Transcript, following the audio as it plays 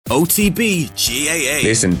OTB GAA.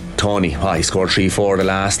 Listen, Tony, he scored 3-4 the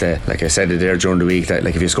last day. Like I said it there during the week, that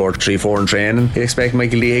like if you scored 3-4 in training, you expect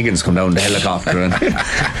Michael D. Higgins to come down the helicopter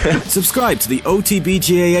and Subscribe to the OTB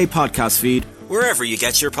GAA podcast feed wherever you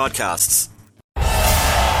get your podcasts.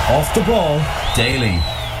 Off the Ball Daily.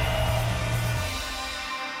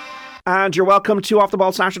 And you're welcome to Off the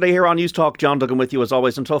Ball Saturday here on News Talk. John Duggan with you as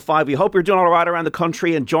always until 5. We hope you're doing all right around the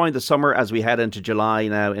country, enjoying the summer as we head into July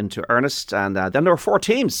now into earnest. And then there are 4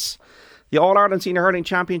 teams. The All-Ireland Senior Hurling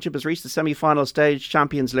Championship has reached the semi-final stage.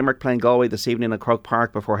 Champions Limerick playing Galway this evening at Croke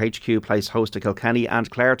Park before HQ plays host to Kilkenny, and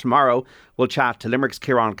Clare tomorrow will chat to Limerick's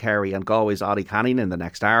Ciarán Carey and Galway's Ollie Canning in the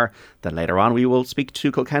next hour. Then later on we will speak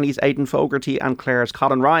to Kilkenny's Aidan Fogarty and Clare's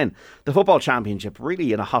Colin Ryan. The Football Championship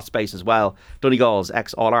really in a hot space as well. Donegal's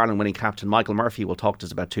ex-All-Ireland winning captain Michael Murphy will talk to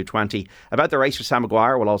us about 2:20. About the race for Sam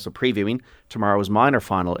Maguire, we'll also previewing tomorrow's minor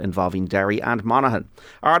final involving Derry and Monaghan.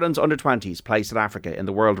 Ireland's under-20s play South Africa in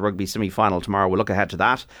the World Rugby semi-final tomorrow. We'll look ahead to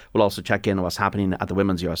that. We'll also check in on what's happening at the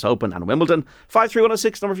Women's US Open and Wimbledon.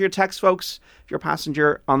 53106, number for your text, folks. If you're a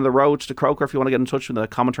passenger on the road to Croker, if you want to get in touch with a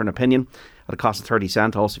comment or an opinion at a cost of 30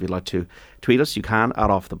 cents. Also, if you'd like to tweet us, you can at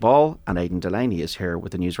Off the Ball. And Aidan Delaney is here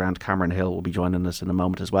with the Newsround. Cameron Hill will be joining us in a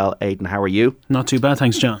moment as well. Aidan, how are you? Not too bad,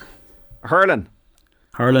 thanks, John. Hurling.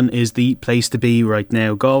 Hurling is the place to be right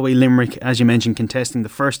now. Galway, Limerick, as you mentioned, contesting the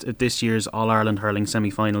first of this year's All-Ireland hurling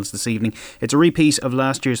semi-finals this evening. It's a repeat of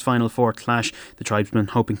last year's Final Four clash. The tribesmen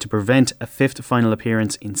hoping to prevent a 5th final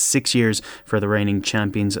appearance in 6 years for the reigning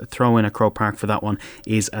champions. A throw-in at Croke Park for that one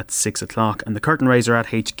is at 6 o'clock. And the curtain raiser at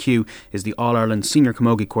HQ is the All-Ireland Senior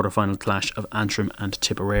Camogie quarter-final clash of Antrim and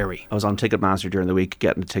Tipperary. I was on Ticketmaster during the week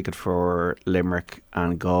getting a ticket for Limerick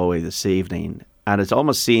and Galway this evening, and it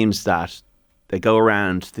almost seems that they go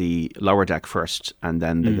around the lower deck first and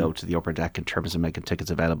then they go to the upper deck in terms of making tickets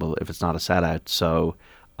available if it's not a sellout. So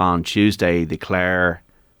on Tuesday, the Clare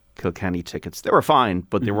Kilkenny tickets, they were fine,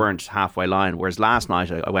 but they weren't halfway line. Whereas last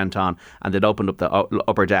night I went on and they'd opened up the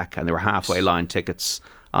upper deck and they were halfway line tickets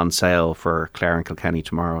on sale for Clare and Kilkenny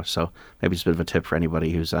tomorrow. So maybe it's a bit of a tip for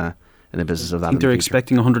anybody who's in the business of that. I think they're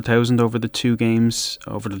expecting 100,000 over the 2 games,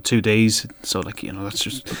 over the 2 days. So, that's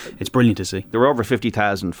just, it's brilliant to see. There were over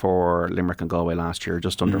 50,000 for Limerick and Galway last year,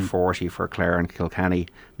 just under 40 for Clare and Kilkenny.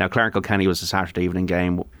 Now, Clare and Kilkenny was a Saturday evening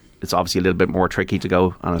game. It's obviously a little bit more tricky to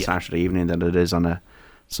go on a Saturday evening than it is on a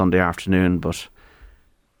Sunday afternoon, but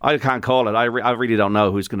I can't call it. I really don't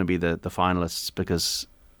know who's going to be the finalists, because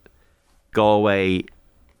Galway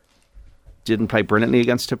didn't play brilliantly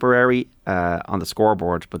against Tipperary on the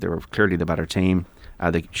scoreboard, but they were clearly the better team.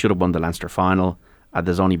 They should have won the Leinster final.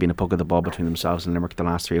 There's only been a puck of the ball between themselves and Limerick the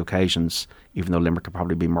last 3 occasions, even though Limerick have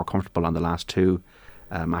probably been more comfortable on the last 2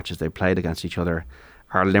 matches they played against each other.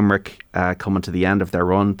 Are Limerick coming to the end of their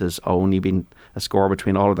run? There's only been a score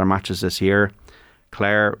between all of their matches this year.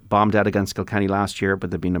 Clare bombed out against Kilkenny last year, but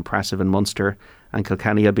they've been impressive in Munster, and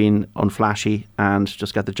Kilkenny have been unflashy and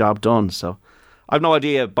just got the job done. So I've no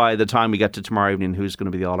idea by the time we get to tomorrow evening who's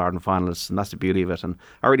going to be the All-Ireland finalists, and that's the beauty of it. And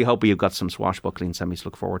I really hope we've got some swashbuckling semis to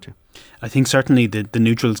look forward to. I think certainly the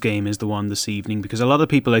neutrals game is the one this evening, because a lot of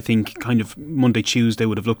people, I think, kind of Monday, Tuesday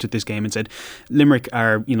would have looked at this game and said Limerick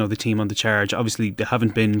are, the team on the charge. Obviously they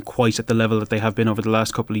haven't been quite at the level that they have been over the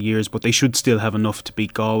last couple of years, but they should still have enough to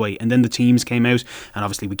beat Galway. And then the teams came out, and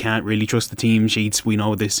obviously we can't really trust the team sheets. We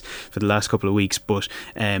know this for the last couple of weeks, but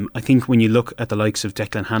I think when you look at the likes of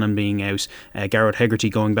Declan Hannon being out, Garrett Hegarty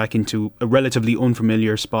going back into a relatively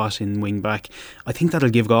unfamiliar spot in wing back, I think that'll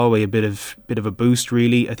give Galway a bit of a boost,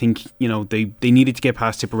 really. I think they needed to get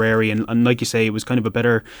past Tipperary, and like you say, it was kind of a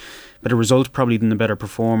better result probably than a better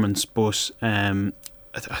performance, but I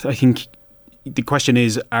think the question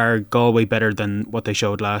is, are Galway better than what they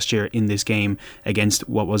showed last year in this game against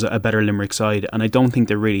what was a better Limerick side? And I don't think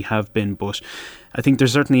they really have been, but I think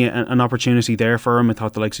there's certainly an opportunity there for him. I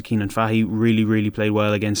thought the likes of Keenan Fahey really played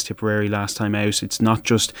well against Tipperary last time out. It's not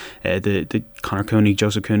just the Conor Cooney,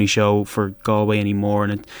 Joseph Cooney show for Galway anymore,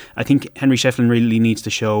 and I think Henry Shefflin really needs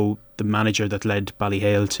to show the manager that led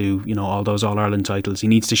Ballyhale to all those All-Ireland titles. He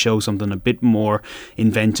needs to show something a bit more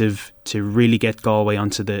inventive to really get Galway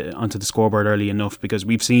onto the scoreboard early enough, because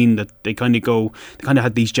we've seen that they kind of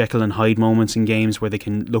had these Jekyll and Hyde moments in games where they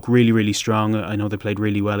can look really strong. I know they played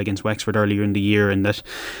really well against Wexford earlier in the year, and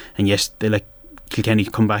yes, they let Kilkenny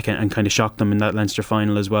come back and kind of shock them in that Leinster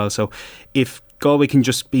final as well. So if Galway can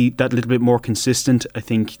just be that little bit more consistent, I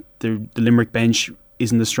think the Limerick bench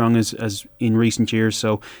isn't as strong as in recent years.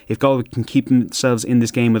 So if Galway can keep themselves in this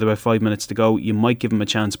game with about 5 minutes to go, you might give them a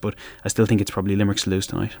chance, but I still think it's probably Limerick's to lose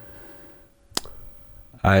tonight.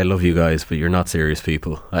 I love you guys, but you're not serious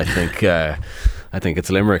people. I think it's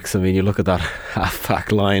Limerick's. I mean, you look at that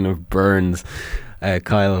half-back line of Burns,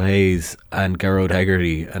 Kyle Hayes and Garrod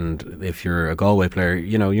Hegarty, and if you're a Galway player,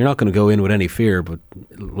 you know, you're not going to go in with any fear, but,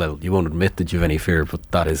 well, you won't admit that you have any fear,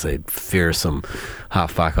 but that is a fearsome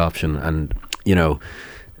half-back option. And, you know,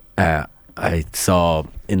 I saw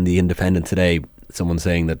in the Independent today someone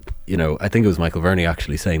saying that, you know, I think it was Michael Verney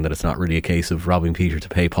actually saying that it's not really a case of robbing Peter to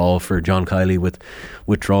pay Paul for John Kiley with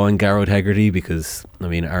withdrawing Garrod Hegarty, because, I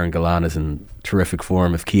mean, Aaron Gillane is in terrific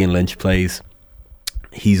form. If Cian Lynch plays,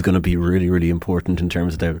 he's going to be really, really important in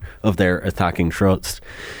terms of their attacking trust.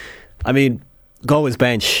 I mean, Galway's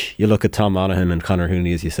bench, you look at Tom Monaghan and Conor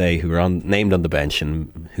Hooney, as you say, who are named on the bench,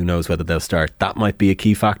 and who knows whether they'll start. That might be a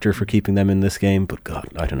key factor for keeping them in this game, but God,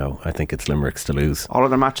 I don't know. I think it's Limerick's to lose. All of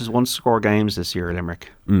their matches one-score games this year, Limerick.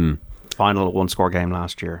 Final one-score game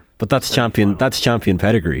last year. But that's champion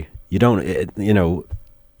pedigree. You don't, you know,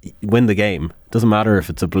 win the game. Doesn't matter if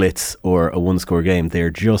it's a blitz or a one-score game. They're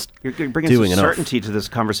just You're bringing doing some enough. certainty to this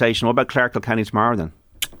conversation. What about Clare Kilkenny tomorrow then?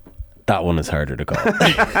 That one is harder to call.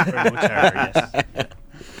 Very much harder, yes.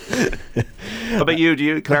 What about you? Do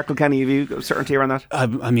you, Clare Kilkenny, have you certainty around that?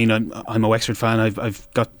 I mean, I'm a Wexford fan. I've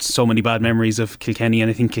got so many bad memories of Kilkenny, and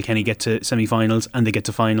I think Kilkenny get to semi-finals and they get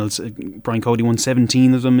to finals. Brian Cody won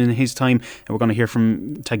 17 of them in his time, and we're going to hear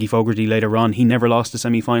from Taggy Fogarty later on. He never lost a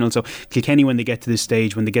semi-final. So Kilkenny, when they get to this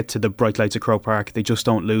stage, when they get to the bright lights of Croke Park, they just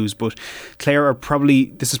don't lose. But Clare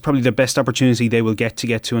this is probably the best opportunity they will get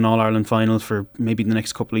to an All-Ireland final for maybe the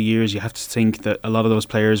next couple of years. You have to think that a lot of those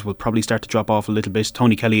players will probably start to drop off a little bit.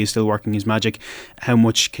 Tony Kelly is still working his magic. How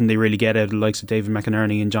much can they really get out of the likes of David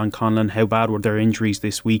McInerney and John Conlon? How bad were their injuries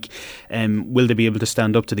this week? Will they be able to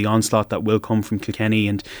stand up to the onslaught that will come from Kilkenny?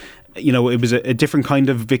 And, you know, it was a different kind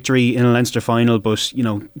of victory in a Leinster final, but, you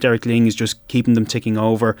know, Derek Lyng is just keeping them ticking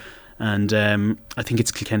over, and I think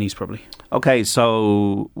it's Kilkenny's probably. Okay,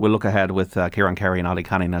 so we'll look ahead with Kieran Carey and Ollie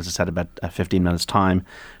Canning, as I said, about 15 minutes time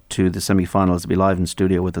to the semi-finals. To be live in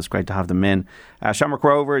studio with us. Great to have them in. Shamrock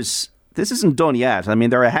Rovers, this isn't done yet. I mean,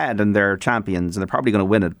 they're ahead and they're champions and they're probably going to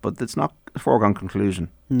win it, but it's not a foregone conclusion.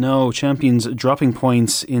 No, champions dropping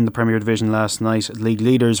points in the Premier Division last night. League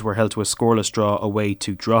leaders were held to a scoreless draw away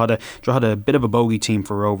to Drogheda. Drogheda, a bit of a bogey team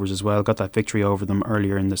for Rovers as well. Got that victory over them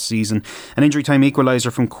earlier in the season. An injury time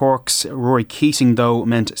equaliser from Cork's Rory Keating, though,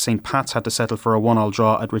 meant St Pat's had to settle for a 1-1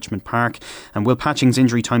 draw at Richmond Park. And Will Patching's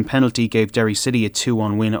injury time penalty gave Derry City a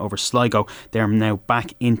 2-1 win over Sligo. They are now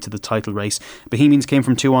back into the title race. Bohemians came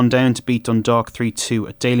from 2-1 down to beat Dundalk 3-2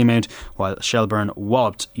 at Dalymount, while Shelbourne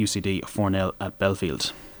walloped UCD 4-0 at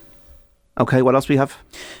Belfield. Okay, what else we have?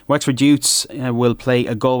 Wexford Youths will play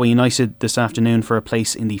a Galway United this afternoon for a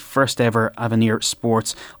place in the first ever Avenir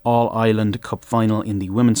Sports All-Ireland Cup final in the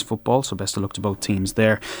women's football, so best of luck to both teams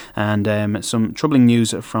there. And some troubling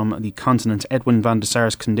news from the continent. Edwin van der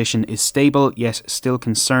Sar's condition is stable, yet still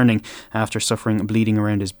concerning after suffering bleeding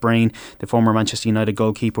around his brain. The former Manchester United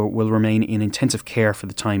goalkeeper will remain in intensive care for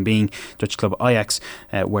the time being. Dutch club Ajax,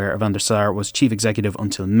 where van der Sar was chief executive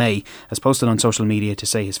until May, has posted on social media to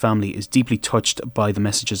say his family is deeply touched by the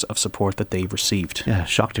messages of support that they've received. Yeah,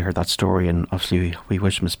 shocked to hear that story, and obviously we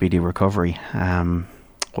wish him a speedy recovery.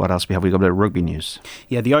 What else we have? We got a bit of rugby news.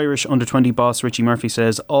 Yeah, the Irish under-20 boss Richie Murphy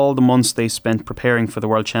says all the months they spent preparing for the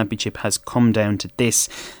World Championship has come down to this.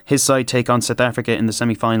 His side take on South Africa in the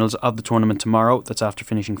semi-finals of the tournament tomorrow. That's after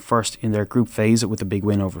finishing first in their group phase with a big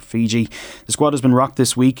win over Fiji. The squad has been rocked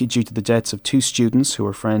this week due to the deaths of two students who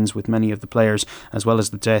were friends with many of the players, as well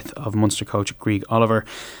as the death of Munster coach Grieg Oliver.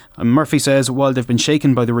 Murphy says while they've been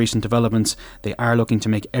shaken by the recent developments, they are looking to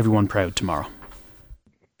make everyone proud tomorrow.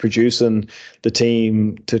 Producing the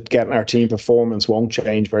team to get our team performance won't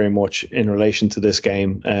change very much in relation to this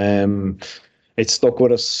game. It stuck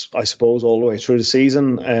with us, I suppose, all the way through the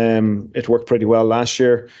season. It worked pretty well last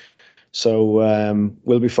year, so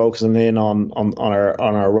we'll be focusing in on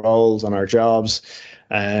our roles, on our jobs,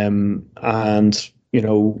 and you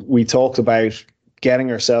know, we talked about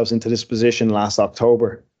getting ourselves into this position last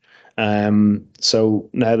October. So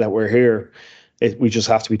now that we're here, we just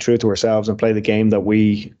have to be true to ourselves and play the game that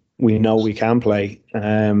we know we can play.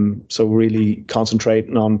 So really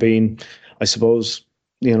concentrating on being, I suppose,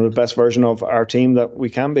 you know, the best version of our team that we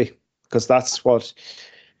can be, because that's what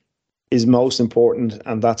is most important,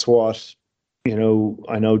 and that's what, you know,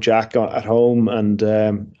 I know Jack at home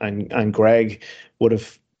and Greg would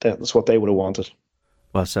have. That's what they would have wanted.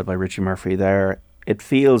 Well said by Richie Murphy there. It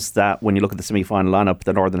feels that when you look at the semi-final lineup,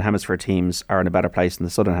 the Northern Hemisphere teams are in a better place than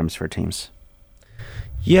the Southern Hemisphere teams.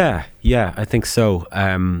 Yeah, I think so.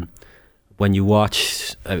 When you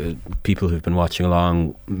watch, people who've been watching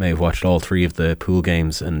along may have watched all three of the pool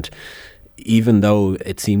games, and even though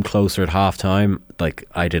it seemed closer at half time, like,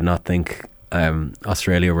 I did not think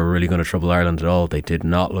Australia were really going to trouble Ireland at all. They did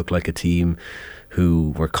not look like a team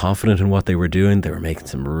who were confident in what they were doing. They were making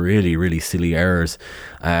some really, really silly errors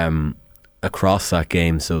across that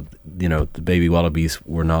game. So, the baby Wallabies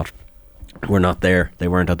were not there. They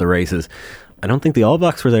weren't at the races. I don't think the All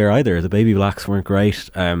Blacks were there either. The baby Blacks weren't great.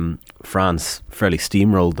 France fairly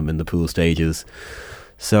steamrolled them in the pool stages.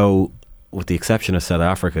 So, with the exception of South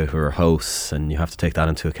Africa, who are hosts, and you have to take that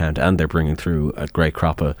into account, and they're bringing through a great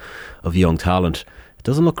crop of young talent, it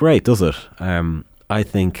doesn't look great, does it? I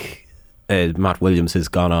think Matt Williams has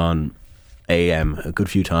gone on AM a good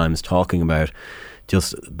few times talking about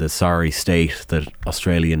just the sorry state that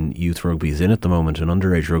Australian youth rugby is in at the moment, and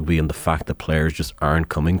underage rugby, and the fact that players just aren't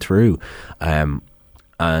coming through.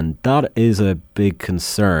 And that is a big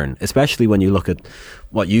concern, especially when you look at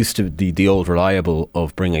what used to be the old reliable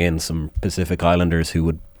of bringing in some Pacific Islanders who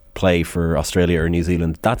would play for Australia or New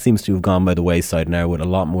Zealand. That seems to have gone by the wayside now, with a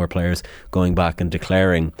lot more players going back and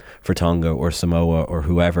declaring for Tonga or Samoa or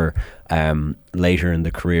whoever later in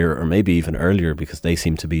the career, or maybe even earlier, because they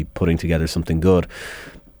seem to be putting together something good.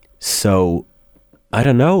 So I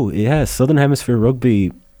don't know. Yeah, Southern Hemisphere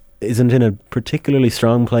rugby isn't in a particularly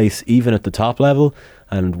strong place even at the top level,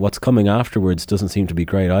 and what's coming afterwards doesn't seem to be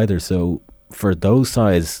great either. So for those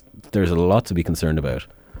sides, there's a lot to be concerned about.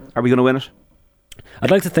 Are we going to win it?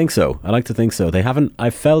 I'd like to think so. They haven't. I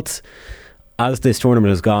felt as this tournament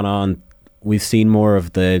has gone on, we've seen more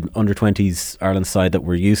of the under-20s Ireland side that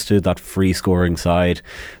we're used to, that free scoring side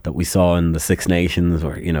that we saw in the Six Nations,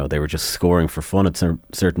 where they were just scoring for fun at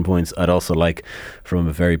certain points. I'd also like, from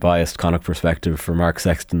a very biased Connacht perspective, for Mark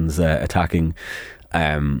Sexton's attacking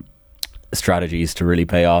strategies to really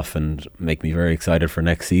pay off and make me very excited for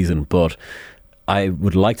next season. But I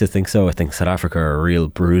would like to think so. I think South Africa are a real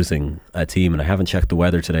bruising team, and I haven't checked the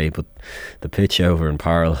weather today, but the pitch over in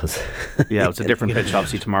Parle has yeah, it's a different pitch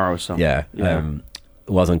obviously tomorrow, so it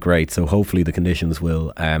wasn't great. So hopefully the conditions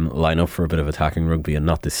will line up for a bit of attacking rugby and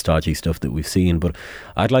not this stodgy stuff that we've seen. But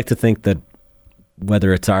I'd like to think that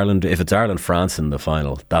whether it's Ireland, if it's Ireland-France in the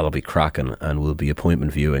final, that'll be cracking and will be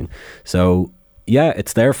appointment viewing. So yeah,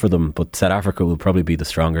 it's there for them, but South Africa will probably be the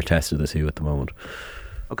stronger test of the two at the moment.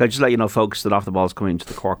 Okay, just let you know, folks, that Off the Ball is coming to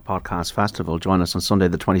the Cork Podcast Festival. Join us on Sunday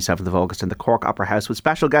the 27th of August in the Cork Opera House with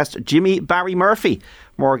special guest Jimmy Barry Murphy.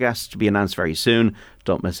 More guests to be announced very soon.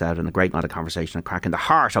 Don't miss out on a great night of conversation and crack in the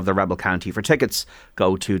heart of the Rebel County. For tickets,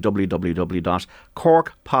 go to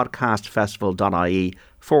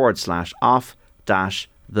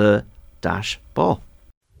www.corkpodcastfestival.ie/off-the-ball.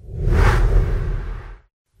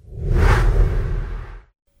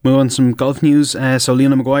 Move on to some golf news. So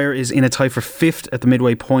Leona Maguire is in a tie for 5th at the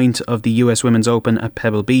midway point of the US Women's Open at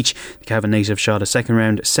Pebble Beach. The Cavan native shot a second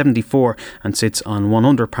round 74 and sits on 1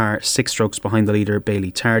 under par, 6 strokes behind the leader Bailey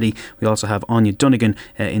Tardy. We also have Anya Dunnigan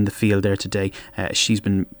in the field there today. She's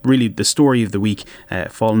been really the story of the week,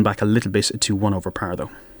 fallen back a little bit to 1 over par though.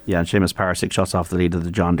 Yeah, and Seamus Parr 6 shots off the lead of the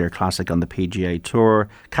John Deere Classic on the PGA Tour.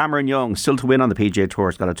 Cameron Young, still to win on the PGA Tour,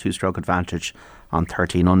 has got a 2-stroke advantage on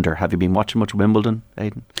 13 under. Have you been watching much Wimbledon,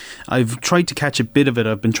 Aidan? I've tried to catch a bit of it.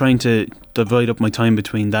 I've been trying to divide up my time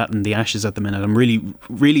between that and the Ashes at the minute. I'm really,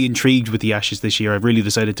 really intrigued with the Ashes this year. I've really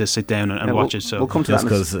decided to sit down and watch it. So we'll come to just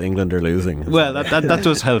because England are losing. Well, that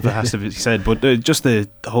does help, it has to be said. But just the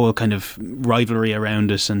whole kind of rivalry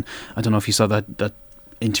around us, and I don't know if you saw that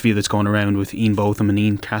interview that's going around with Ian Botham and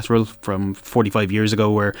Ian Catherall from 45 years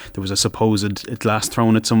ago, where there was a supposed glass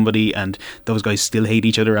thrown at somebody and those guys still hate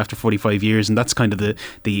each other after 45 years, and that's kind of the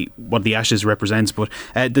what the Ashes represents. But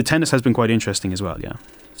the tennis has been quite interesting as well. Yeah.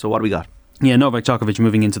 So what do we got? Yeah, Novak Djokovic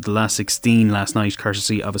moving into the last 16 last night,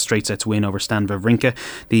 courtesy of a straight sets win over Stan Wawrinka.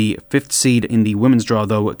 The 5th seed in the women's draw,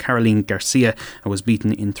 though, Caroline Garcia, was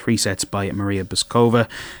beaten in 3 sets by Maria Boskova.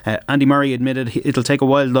 Andy Murray admitted it'll take a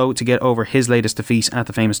while, though, to get over his latest defeat at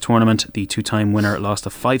the famous tournament. The 2-time winner lost a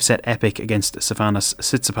 5-set epic against Stefanos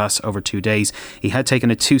Tsitsipas over 2 days. He had taken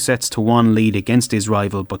a 2-1 lead against his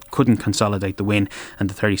rival, but couldn't consolidate the win, and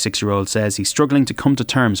the 36-year-old says he's struggling to come to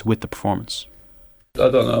terms with the performance. I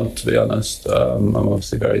don't know, to be honest. I'm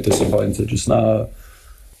obviously very disappointed just now.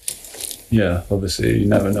 Yeah, obviously you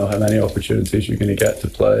never know how many opportunities you're going to get to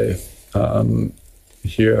play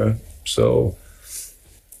here. So,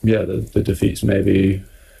 yeah, the defeats maybe,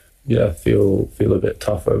 feel a bit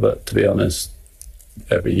tougher. But to be honest,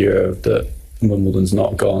 every year that Wimbledon's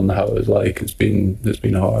not gone how it was like, it's been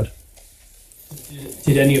hard.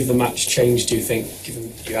 Did any of the match change, do you think,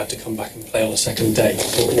 given you had to come back and play on a second day?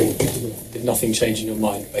 Or did nothing change in your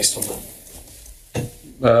mind based on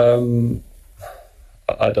that?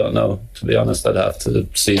 I don't know. To be honest, I'd have to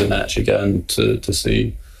see the match again to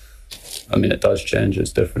see. I mean, it does change.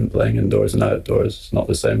 It's different playing indoors and outdoors. It's not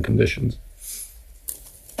the same conditions.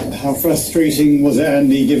 How frustrating was it,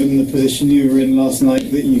 Andy, given the position you were in last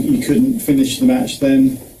night, that you couldn't finish the match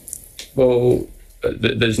then? Well,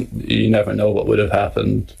 you never know what would have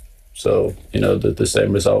happened. So, the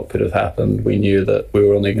same result could have happened. We knew that we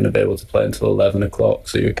were only going to be able to play until 11 o'clock.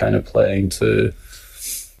 So you're kind of playing to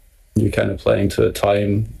a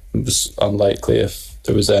time. It was unlikely if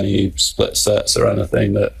there was any split sets or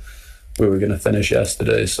anything that we were going to finish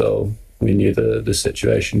yesterday. So we knew the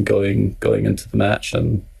situation going into the match,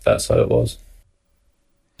 and that's how it was.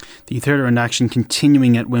 The third round action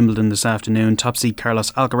continuing at Wimbledon this afternoon. Top seed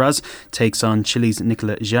Carlos Alcaraz takes on Chile's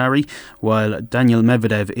Nikola Jarry, while Daniel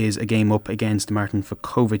Medvedev is a game up against Martin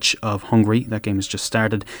Fucsovics of Hungary. That game has just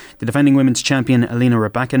started. The defending women's champion Elena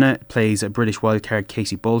Rybakina plays a British wildcard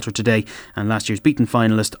Casey Bolter today, and last year's beaten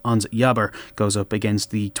finalist Ons Jabeur goes up against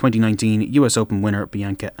the 2019 US Open winner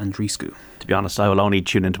Bianca Andreescu. To be honest, I will only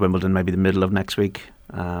tune into Wimbledon maybe the middle of next week.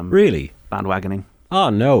 Really? Bandwagoning. Oh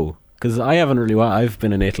no, because I haven't really. I've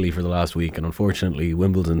been in Italy for the last week, and unfortunately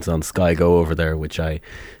Wimbledon's on Sky Go over there, which I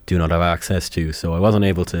do not have access to, so I wasn't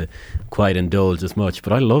able to quite indulge as much.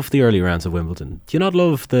 But I love the early rounds of Wimbledon. Do you not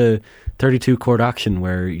love the 32 court action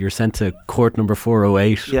where you're sent to court number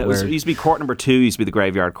 408? Yeah, it used to be court number 2. Used to be the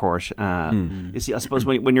graveyard court. You see, I suppose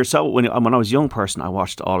when I was a young person, I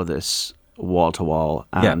watched all of this wall to wall,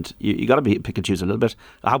 and you got to pick and choose a little bit.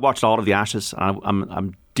 I watched all of the Ashes.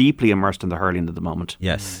 I'm deeply immersed in the hurling at the moment.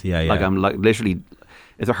 Yes, yeah. Like I'm literally,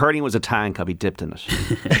 if the hurling was a tank, I'd be dipped in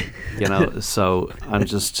it. So I'm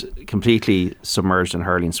just completely submerged in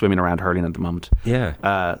hurling, swimming around hurling at the moment.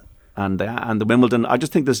 Yeah. And the Wimbledon, I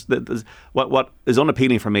just think what is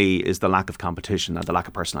unappealing for me is the lack of competition and the lack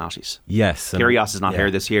of personalities. Yes. Kyrgios is not here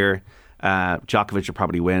this year. Djokovic will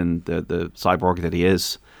probably win, the cyborg that he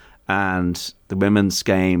is. And the women's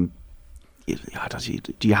game, do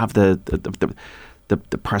you have the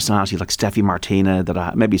personality like Steffi Martina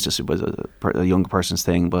that maybe it was a young person's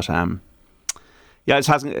thing, but it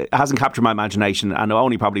hasn't captured my imagination, and it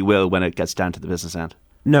only probably will when it gets down to the business end.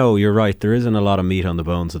 No, you're right. There isn't a lot of meat on the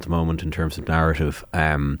bones at the moment in terms of narrative,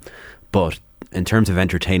 but in terms of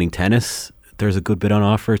entertaining tennis, there's a good bit on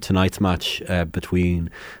offer. Tonight's match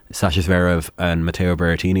between Sasha Zverev and Matteo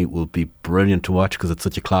Berrettini will be brilliant to watch because it's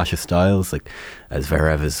such a clash of styles. Like,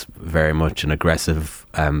 Zverev is very much an aggressive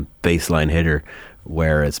baseline hitter,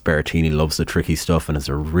 whereas Berrettini loves the tricky stuff and is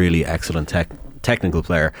a really excellent technical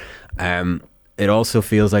player. It also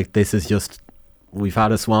feels like this is just, we've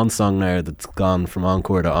had a swan song now that's gone from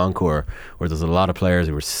encore to encore, where there's a lot of players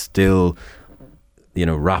who are still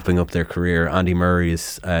wrapping up their career. Andy Murray,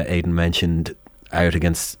 as Aidan mentioned, out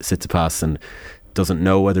against Tsitsipas and doesn't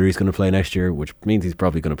know whether he's going to play next year, which means he's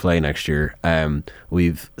probably going to play next year.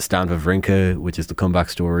 We've Stan Wawrinka, which is the comeback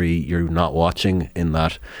story you're not watching, in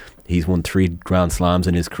that he's won 3 Grand Slams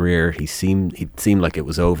in his career. He seemed like it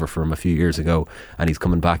was over for him a few years ago, and he's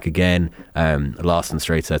coming back again. Lost in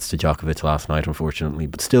straight sets to Djokovic last night, unfortunately,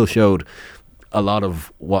 but still showed a lot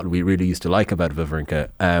of what we really used to like about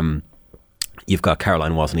Wawrinka. You've got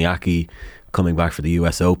Caroline Wozniacki coming back for the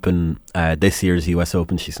US Open. This year's US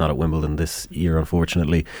Open, she's not at Wimbledon this year,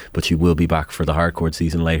 unfortunately, but she will be back for the hardcourt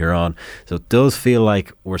season later on. So it does feel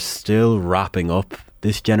like we're still wrapping up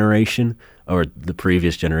this generation, or the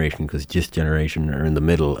previous generation, because this generation are in the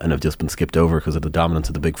middle and have just been skipped over because of the dominance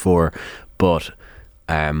of the big four. But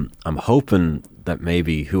I'm hoping that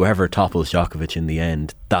maybe whoever topples Djokovic in the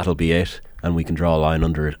end, that'll be it, and we can draw a line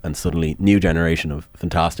under it, and suddenly new generation of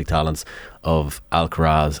fantastic talents of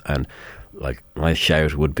Alcaraz. And like, my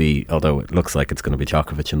shout would be, although it looks like it's going to be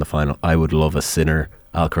Djokovic in the final, I would love a Sinner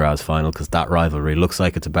Alcaraz final, because that rivalry looks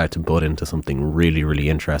like it's about to butt into something really, really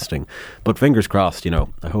interesting. But fingers crossed,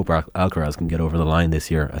 I hope Alcaraz can get over the line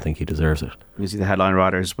this year. I think he deserves it. You see the headline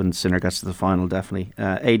riders when Sinner gets to the final, definitely.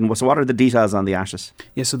 Aidan, so what are the details on the Ashes?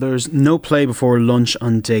 Yeah, so there's no play before lunch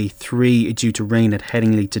on day 3 due to rain at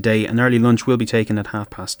Headingley today. An early lunch will be taken at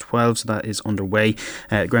 12:30, so that is underway.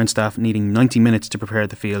 Ground staff needing 90 minutes to prepare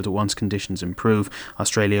the field once conditions improve.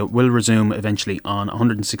 Australia will resume eventually on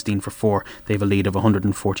 116 for 4. They have a lead of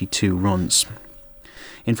 142 runs.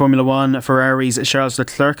 In Formula 1, Ferrari's Charles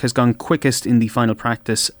Leclerc has gone quickest in the final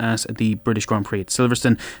practice at the British Grand Prix at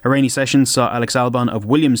Silverstone. A rainy session saw Alex Albon of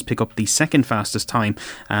Williams pick up the second fastest time,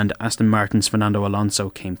 and Aston Martin's Fernando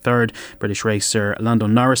Alonso came third. British racer Lando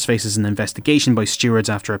Norris faces an investigation by stewards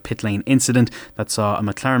after a pit lane incident that saw a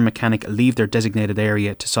McLaren mechanic leave their designated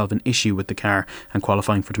area to solve an issue with the car, and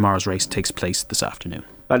qualifying for tomorrow's race takes place this afternoon.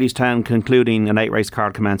 Bellewstown concluding an 8-race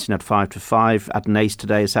card commencing at 5:05. At Nace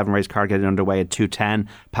today, a 7-race card getting underway at 2:10.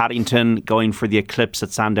 Paddington going for the Eclipse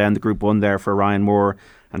at Sandown, the Group 1 there for Ryan Moore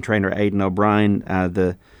and trainer Aidan O'Brien.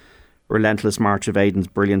 The relentless march of Aidan's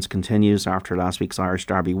brilliance continues after last week's Irish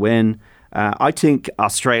Derby win. I think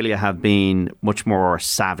Australia have been much more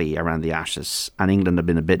savvy around the Ashes, and England have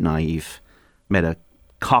been a bit naive. Made a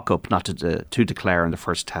cock-up not to declare in the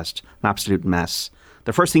first test. An absolute mess.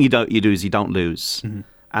 The first thing you do is you don't lose. Mm-hmm.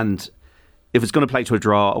 And if it's going to play to a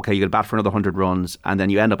draw, okay, you got to bat for another 100 runs, and then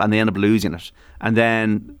they end up losing it. And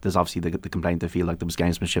then there's obviously the complaint they feel like there was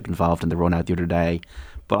gamesmanship involved in the run out the other day.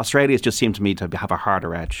 But Australia just seemed to me to have a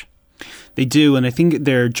harder edge. They do, and I think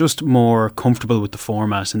they're just more comfortable with the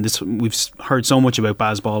format. And this, we've heard so much about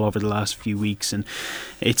Bazball over the last few weeks, and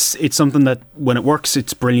it's something that when it works,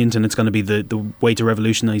 it's brilliant, and it's going to be the way to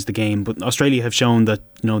revolutionise the game. But Australia have shown that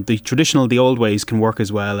the old ways can work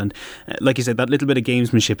as well. And like you said, that little bit of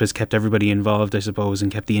gamesmanship has kept everybody involved, I suppose,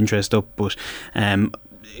 and kept the interest up. But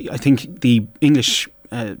I think the English,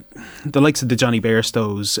 the likes of the Johnny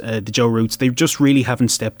Bairstows, the Joe Roots, they just really haven't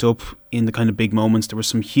stepped up in the kind of big moments. There were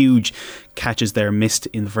some huge catches there missed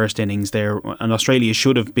in the first innings there, and Australia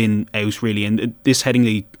should have been out really. And this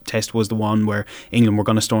Headingley test was the one where England were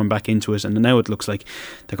going to storm back into it, and now it looks like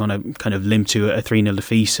they're going to kind of limp to a 3-0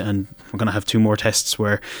 defeat, and we're going to have 2 more tests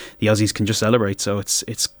where the Aussies can just celebrate. So it's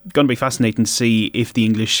going to be fascinating to see if the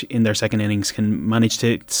English in their second innings can manage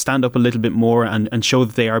to stand up a little bit more and show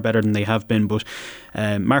that they are better than they have been. But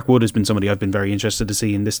Mark Wood has been somebody I've been very interested to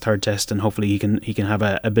see in this third test, and hopefully he can have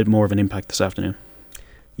a bit more of an impact this afternoon.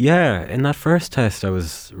 Yeah, in that first test I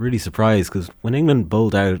was really surprised because when England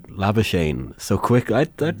bowled out Labuschagne so quick, I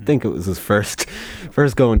think it was his first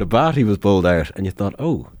go into bat he was bowled out, and you thought,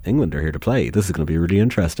 oh, England are here to play, this is going to be really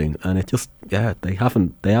interesting. And it just, they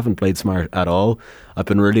haven't played smart at all. I've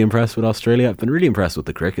been really impressed with Australia. I've been really impressed with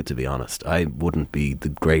the cricket, to be honest. I wouldn't be the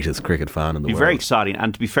greatest cricket fan in the world. Very exciting,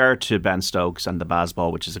 and to be fair to Ben Stokes and the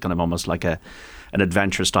Bazball, which is kind of almost like an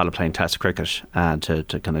adventurous style of playing Test cricket, and to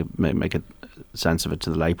kind of make it sense of it to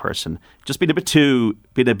the layperson, just been a bit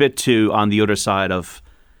too on the other side of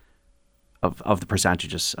the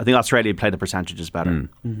percentages. I think Australia played the percentages better.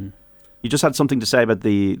 Mm-hmm. You just had something to say about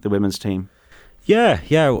the women's team. Yeah.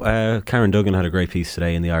 Karen Duggan had a great piece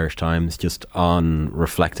today in the Irish Times, just on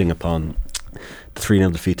reflecting upon the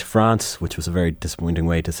 3-0 defeat to France, which was a very disappointing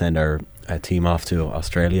way to send our team off to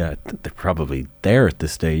Australia. They're probably there at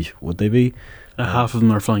this stage, would they be? Half of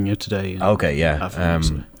them are flying out today. Okay, yeah.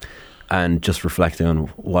 And just reflecting on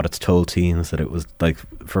what it's told teams, that it was like,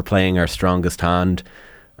 for playing our strongest hand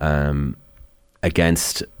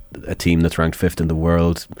against a team that's ranked 5th in the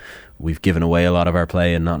world, we've given away a lot of our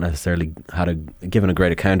play and not necessarily given a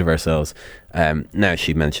great account of ourselves. Now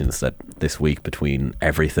she mentions that this week, between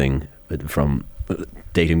everything from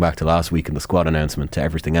dating back to last week and the squad announcement to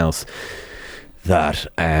everything else, that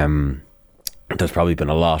there's probably been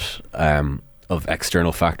a lot of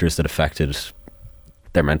external factors that affected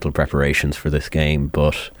their mental preparations for this game.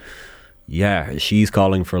 But yeah, she's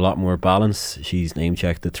calling for a lot more balance. She's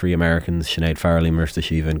name-checked the 3 Americans, Sinead Farrelly, Mirtha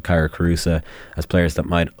Shiva and Kyra Carusa, as players that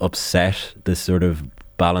might upset this sort of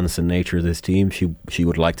balance and nature of this team. She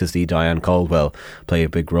would like to see Diane Caldwell play a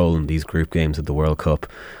big role in these group games at the World Cup.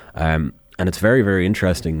 And it's very, very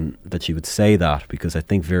interesting that she would say that, because I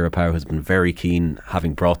think Vera Pauw has been very keen,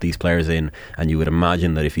 having brought these players in, and you would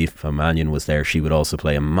imagine that if Aoife Mannion was there, she would also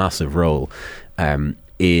play a massive role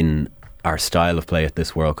in our style of play at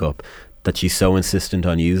this World Cup, that she's so insistent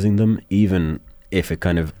on using them, even if it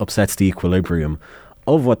kind of upsets the equilibrium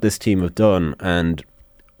of what this team have done and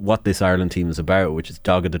what this Ireland team is about, which is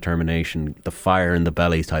dogged determination, the fire in the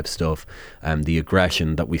belly type stuff, and the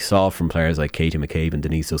aggression that we saw from players like Katie McCabe and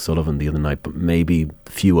Denise O'Sullivan the other night, but maybe a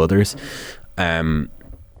few others.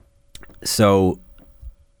 So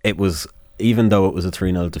it was, even though it was a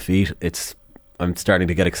 3-0 defeat, I'm starting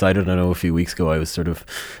to get excited. I know a few weeks ago I was sort of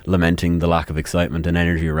lamenting the lack of excitement and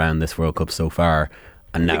energy around this World Cup so far.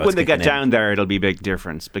 And now when they get down there, it'll be a big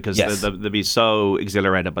difference, because they'll be so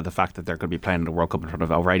exhilarated by the fact that they're going to be playing the World Cup in front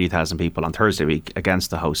of over 80,000 people on Thursday week against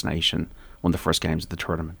the host nation, one of the first games of the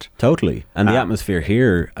tournament. Totally. And the atmosphere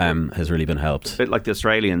here has really been helped. A bit like the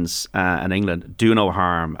Australians and England, do no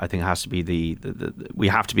harm. I think it has to be we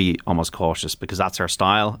have to be almost cautious, because that's our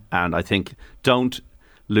style. And I think don't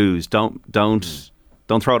lose. Don't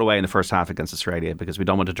throw it away in the first half against Australia, because we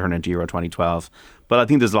don't want to turn into Euro 2012. But I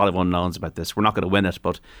think there's a lot of unknowns about this. We're not going to win it,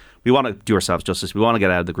 but we want to do ourselves justice. We want to get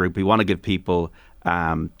out of the group. We want to give people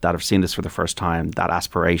that have seen this for the first time that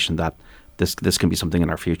aspiration that this can be something in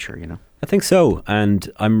our future, you know. I think so, and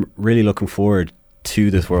I'm really looking forward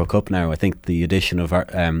to this World Cup now. I think the addition of our,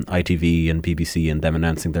 ITV and BBC and them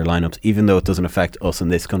announcing their lineups, even though it doesn't affect us in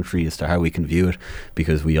this country as to how we can view it,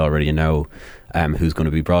 because we already know who's going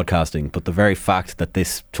to be broadcasting, but the very fact that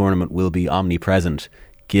this tournament will be omnipresent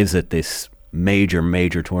gives it this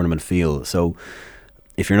major tournament feel. So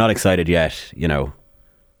if you're not excited yet,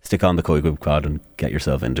 stick on the Koi Gig pod and get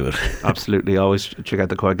yourself into it. Absolutely. Always check out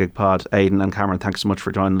the Koi Gig pod. Aidan and Cameron, thanks so much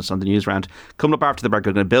for joining us on the news round. Coming up after the break,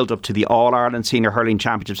 we're going to build up to the All-Ireland Senior Hurling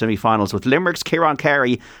Championship semi-finals with Limerick's Kieran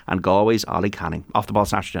Carey and Galway's Ollie Canning. Off the Ball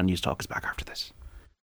Saturday on News Talk is back after this.